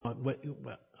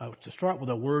to start with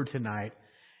a word tonight,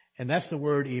 and that's the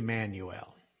word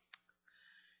Emmanuel.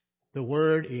 The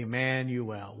word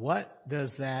Emmanuel. What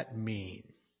does that mean?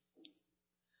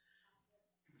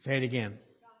 Say it again.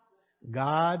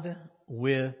 God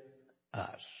with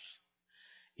us.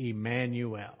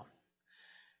 Emmanuel.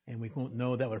 And we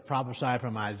know that was prophesied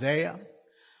from Isaiah.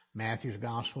 Matthew's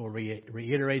gospel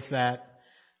reiterates that.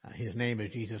 His name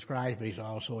is Jesus Christ, but he's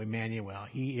also Emmanuel.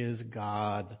 He is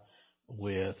God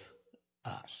with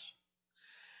us.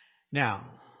 Now,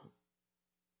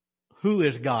 who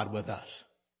is God with us?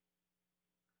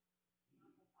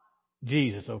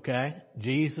 Jesus, okay?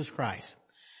 Jesus Christ.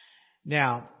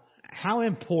 Now, how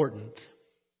important,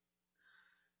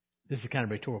 this is kind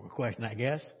of a rhetorical question, I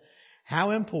guess.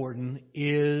 How important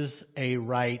is a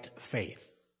right faith?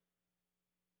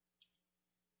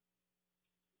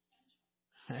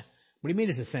 What do you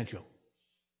mean it's essential?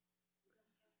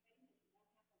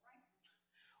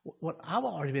 What I've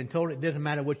already been told, it doesn't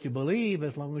matter what you believe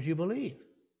as long as you believe.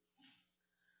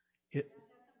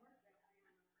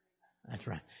 That's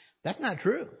right. That's not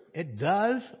true. It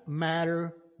does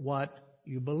matter what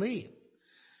you believe.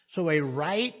 So a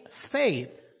right faith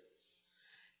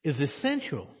is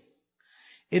essential.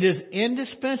 It is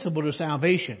indispensable to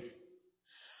salvation.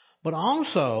 But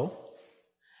also,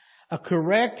 a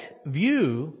correct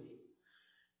view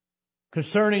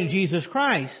concerning Jesus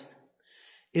Christ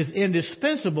is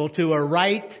indispensable to a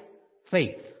right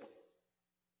faith.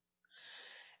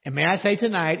 And may I say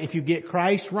tonight, if you get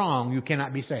Christ wrong, you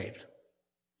cannot be saved.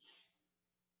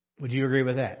 Would you agree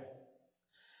with that?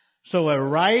 So a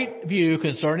right view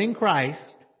concerning Christ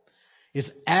is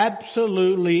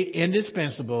absolutely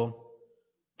indispensable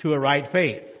to a right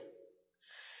faith.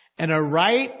 And a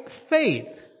right faith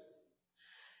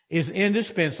is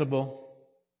indispensable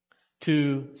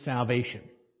to salvation.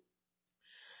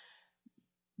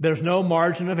 There's no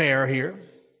margin of error here.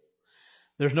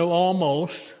 There's no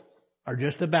almost or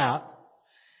just about.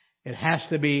 It has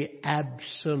to be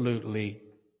absolutely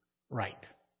right.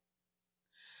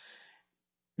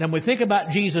 Now, when we think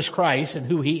about Jesus Christ and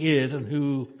who He is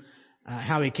and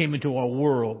how He came into our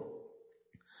world,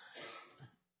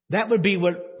 that would be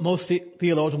what most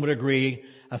theologians would agree,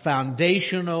 a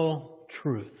foundational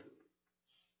truth.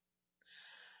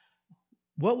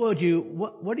 What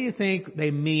do you think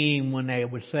they mean when they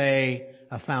would say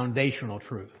a foundational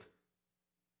truth?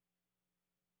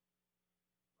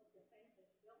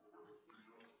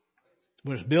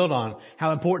 What it's built on.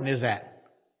 How important is that?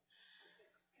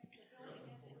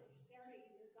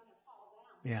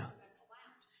 Yeah.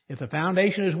 If the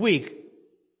foundation is weak,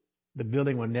 the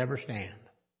building will never stand.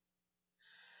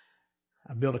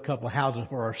 I built a couple of houses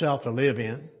for ourselves to live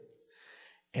in,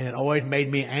 and it always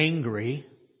made me angry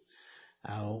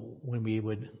when we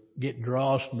would get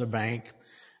draws from the bank.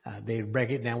 They'd break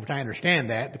it down, which I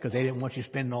understand that because they didn't want you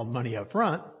spending all the money up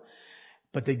front,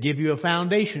 but they'd give you a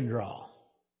foundation draw.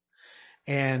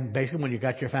 And basically when you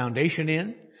got your foundation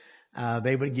in,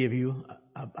 they would give you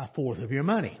a fourth of your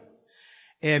money.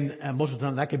 And most of the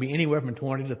time that could be anywhere from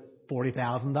 $20,000 to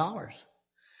 $40,000.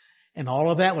 And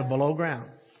all of that was below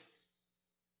ground.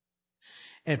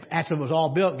 And after it was all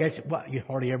built, guess what? You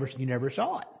never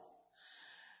saw it.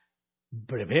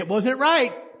 But if it wasn't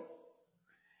right,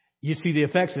 you see the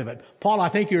effects of it. Paul,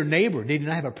 I think your neighbor, did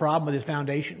not have a problem with his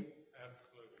foundation?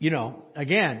 Absolutely.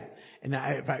 Again,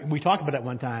 and we talked about that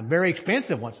one time, very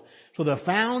expensive ones. So the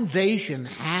foundation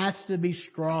has to be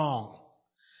strong.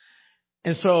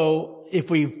 And so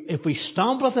if we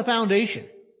stumble at the foundation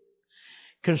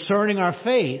concerning our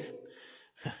faith,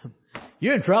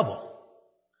 you're in trouble.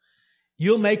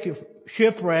 You'll make a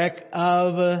shipwreck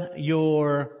of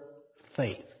your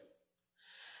faith.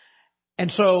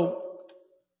 And so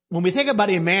when we think about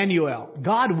Emmanuel,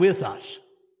 God with us,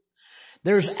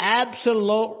 there's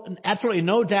absolutely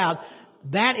no doubt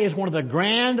that is one of the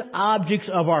grand objects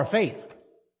of our faith.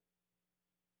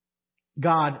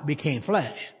 God became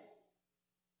flesh.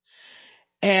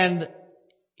 And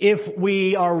if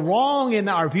we are wrong in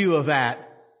our view of that,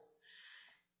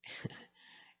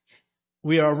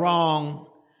 we are wrong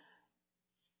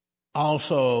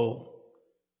also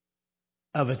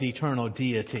of His eternal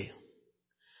deity.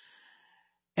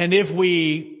 And if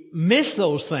we miss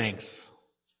those things,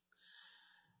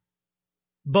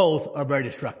 both are very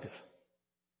destructive.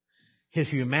 His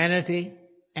humanity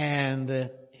and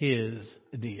His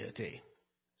deity.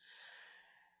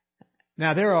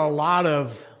 Now, there are a lot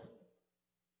of,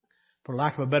 for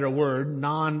lack of a better word,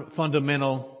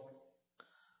 non-fundamental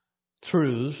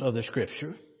truths of the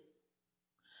Scripture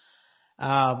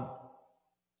that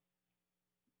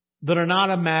are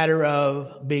not a matter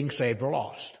of being saved or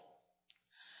lost.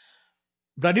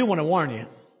 But I do want to warn you,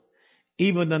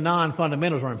 Even the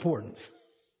non-fundamentals are important.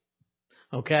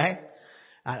 Okay?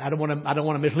 I don't want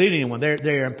to mislead anyone.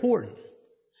 They're important.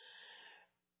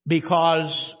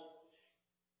 Because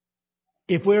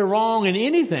if we're wrong in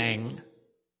anything,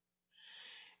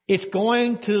 it's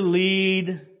going to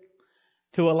lead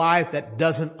to a life that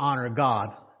doesn't honor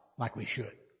God like we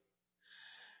should.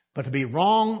 But to be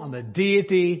wrong on the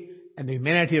deity and the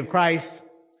humanity of Christ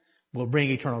will bring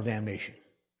eternal damnation.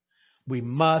 We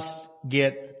must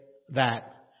get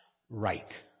that right.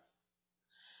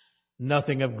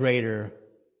 Nothing of greater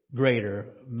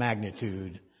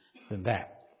magnitude than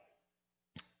that.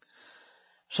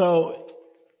 So,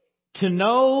 to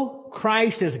know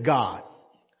Christ as God.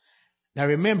 Now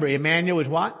remember, Emmanuel is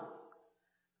what?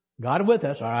 God with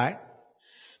us, all right?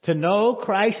 To know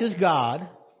Christ as God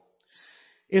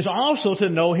is also to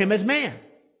know Him as man.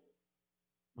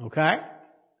 Okay?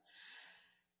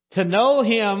 To know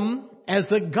Him as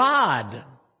the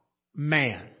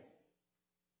God-man.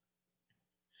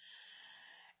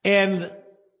 And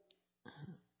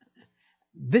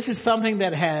this is something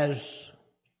that has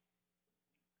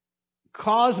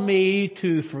caused me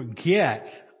to forget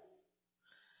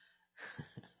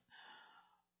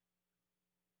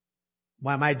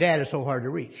why my dad is so hard to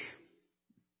reach.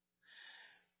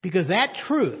 Because that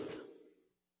truth,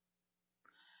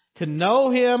 to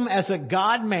know Him as a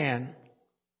God-man,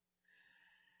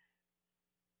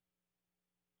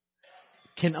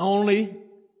 can only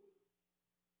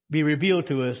be revealed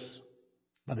to us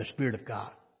by the Spirit of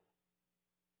God.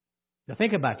 Now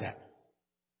think about that.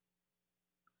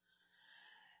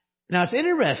 Now it's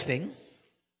interesting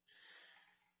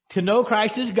to know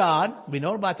Christ as God. We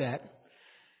know about that.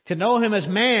 To know Him as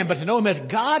man, but to know Him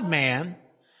as God-man.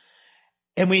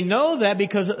 And we know that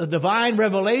because of the divine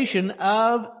revelation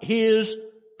of His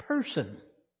person.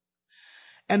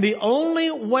 And the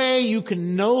only way you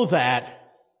can know that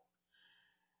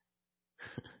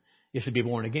is to be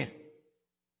born again.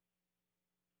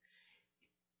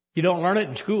 You don't learn it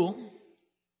in school.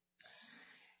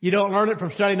 You don't learn it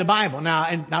from studying the Bible.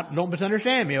 Now, don't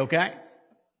misunderstand me, okay?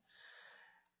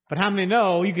 But how many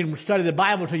know you can study the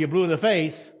Bible till you're blue in the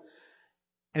face,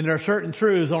 and there are certain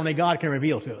truths only God can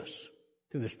reveal to us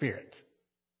through the Spirit.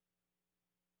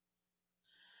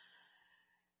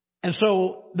 And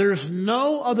so there's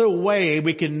no other way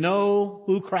we can know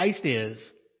who Christ is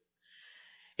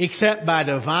except by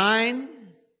divine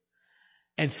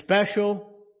and special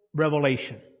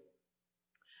revelation.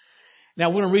 Now,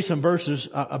 we're going to read some verses,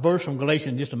 a verse from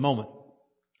Galatians in just a moment.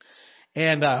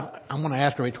 And I'm going to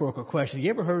ask a rhetorical question.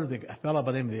 You ever heard of a fellow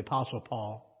by the name of the Apostle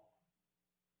Paul?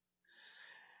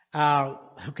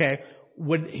 Okay.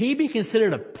 Would he be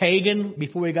considered a pagan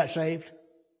before he got saved?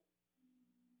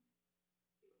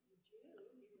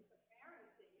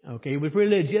 Okay. He was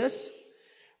religious.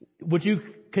 Would you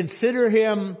consider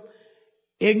him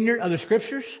ignorant of the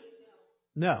Scriptures?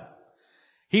 No.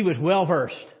 He was well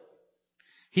versed.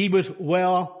 He was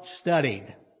well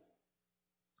studied.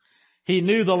 He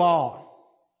knew the law.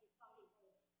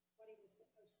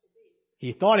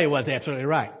 He thought he was absolutely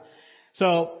right.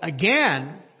 So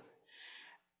again,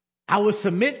 I would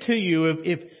submit to you,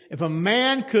 if a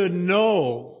man could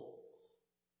know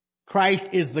Christ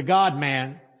is the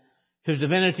God-man, His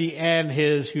divinity and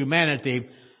His humanity,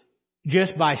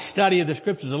 just by study of the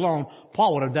Scriptures alone,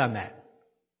 Paul would have done that.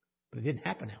 But it didn't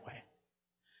happen that way.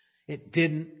 It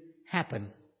didn't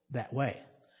happen that way.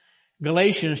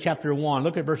 Galatians chapter 1,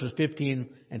 look at verses 15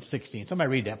 and 16. Somebody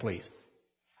read that, please.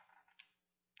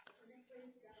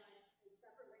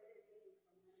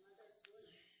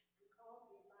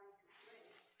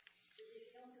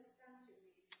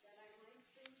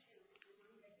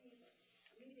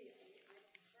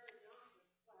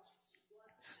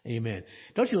 Amen.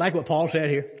 Don't you like what Paul said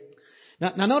here?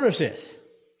 Now notice this.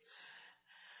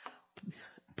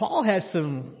 Paul has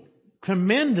some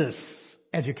tremendous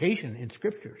education in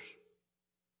Scriptures.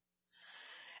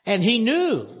 And he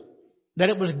knew that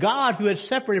it was God who had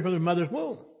separated from his mother's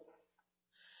womb.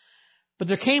 But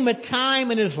there came a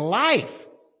time in his life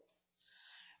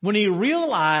when he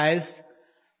realized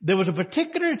there was a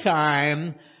particular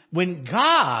time when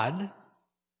God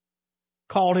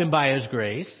called him by His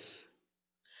grace.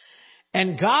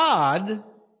 And God,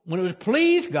 when it was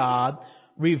pleased God,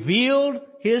 revealed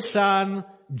His Son,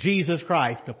 Jesus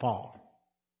Christ, to Paul.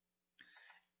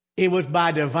 It was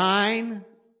by divine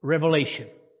revelation.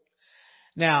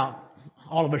 Now,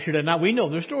 all of us should have known. We know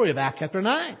the story of Acts chapter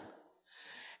 9.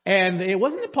 And it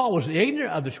wasn't that Paul was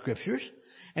ignorant of the Scriptures.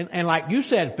 And like you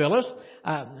said, Phyllis,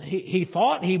 he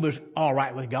thought he was all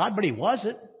right with God, but he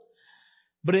wasn't.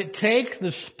 But it takes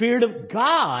the Spirit of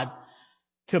God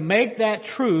to make that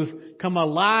truth come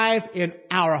alive in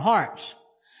our hearts.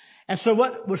 And so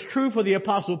what was true for the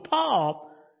Apostle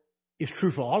Paul is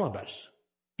true for all of us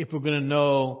if we're going to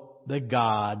know the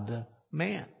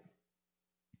God-man.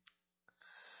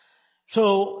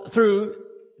 So through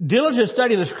diligent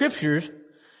study of the Scriptures,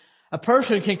 a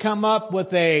person can come up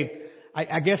with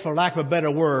I guess for lack of a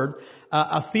better word,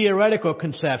 a theoretical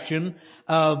conception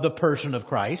of the person of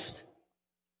Christ.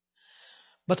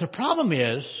 But the problem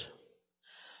is,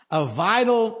 a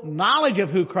vital knowledge of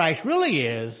who Christ really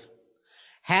is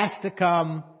has to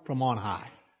come from on high.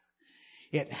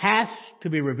 It has to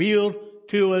be revealed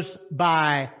to us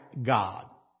by God.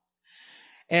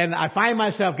 And I find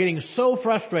myself getting so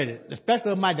frustrated,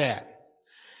 especially with my dad,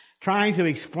 trying to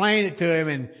explain it to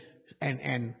him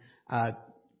and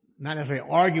not necessarily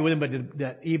argue with him, but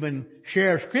to even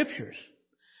share scriptures.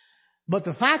 But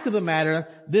the fact of the matter,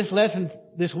 this lesson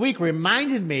this week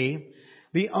reminded me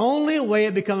the only way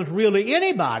it becomes real to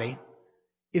anybody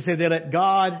is that they let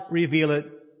God reveal it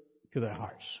to their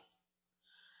hearts.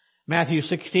 Matthew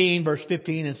 16, verse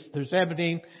 15 through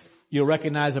 17. You'll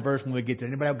recognize the verse when we get there.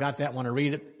 Anybody got that? Want to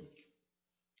read it?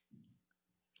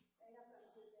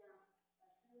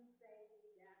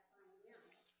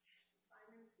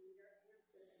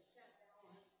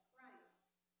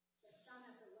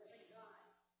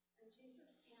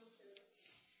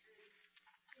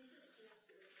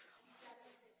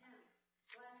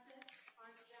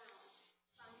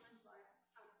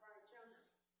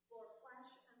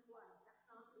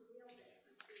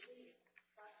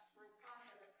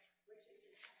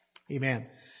 Amen.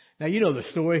 Now you know the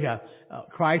story.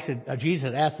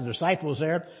 Jesus asked the disciples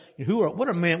there,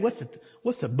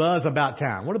 what's the buzz about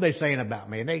town? What are they saying about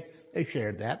me? And they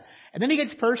shared that. And then he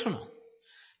gets personal.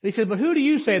 He said, but who do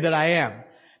you say that I am?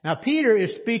 Now Peter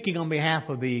is speaking on behalf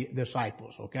of the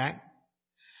disciples, okay?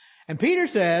 And Peter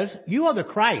says, you are the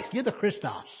Christ. You're the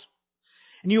Christos.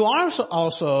 And you are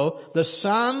also the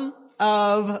Son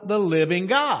of the living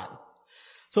God.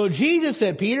 So Jesus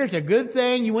said, Peter, it's a good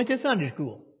thing you went to Sunday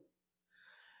school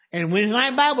and Wednesday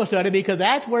night Bible study because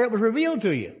that's where it was revealed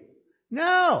to you.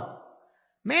 No.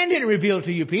 Man didn't reveal it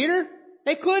to you, Peter.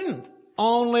 They couldn't.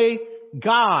 Only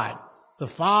God, the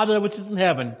Father which is in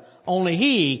heaven, only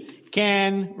He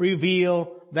can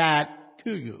reveal that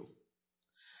to you.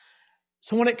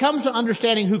 So when it comes to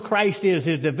understanding who Christ is,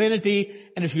 His divinity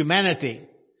and His humanity,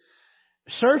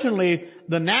 certainly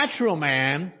the natural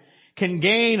man can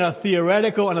gain a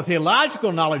theoretical and a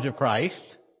theological knowledge of Christ,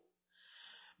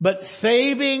 but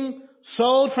saving,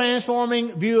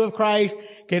 soul-transforming view of Christ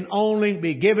can only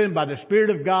be given by the Spirit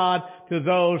of God to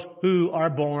those who are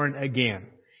born again.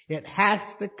 It has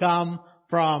to come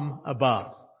from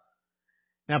above.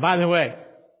 Now, by the way,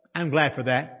 I'm glad for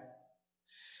that.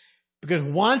 Because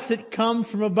once it comes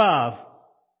from above,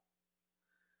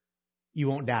 you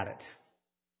won't doubt it.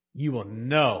 You will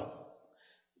know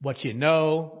what you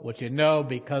know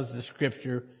because the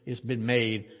Scripture has been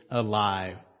made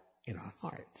alive in our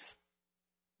hearts.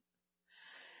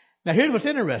 Now here's what's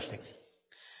interesting.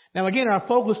 Now again, our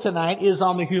focus tonight is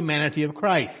on the humanity of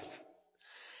Christ.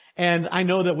 And I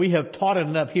know that we have taught it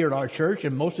enough here at our church,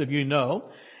 and most of you know.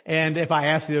 And if I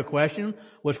ask you a question,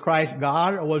 was Christ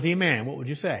God or was He man? What would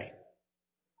you say?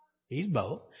 He's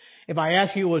both. If I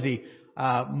ask you, was He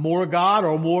more God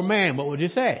or more man? What would you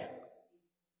say?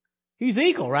 He's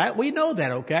equal, right? We know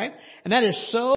that, okay? And that is so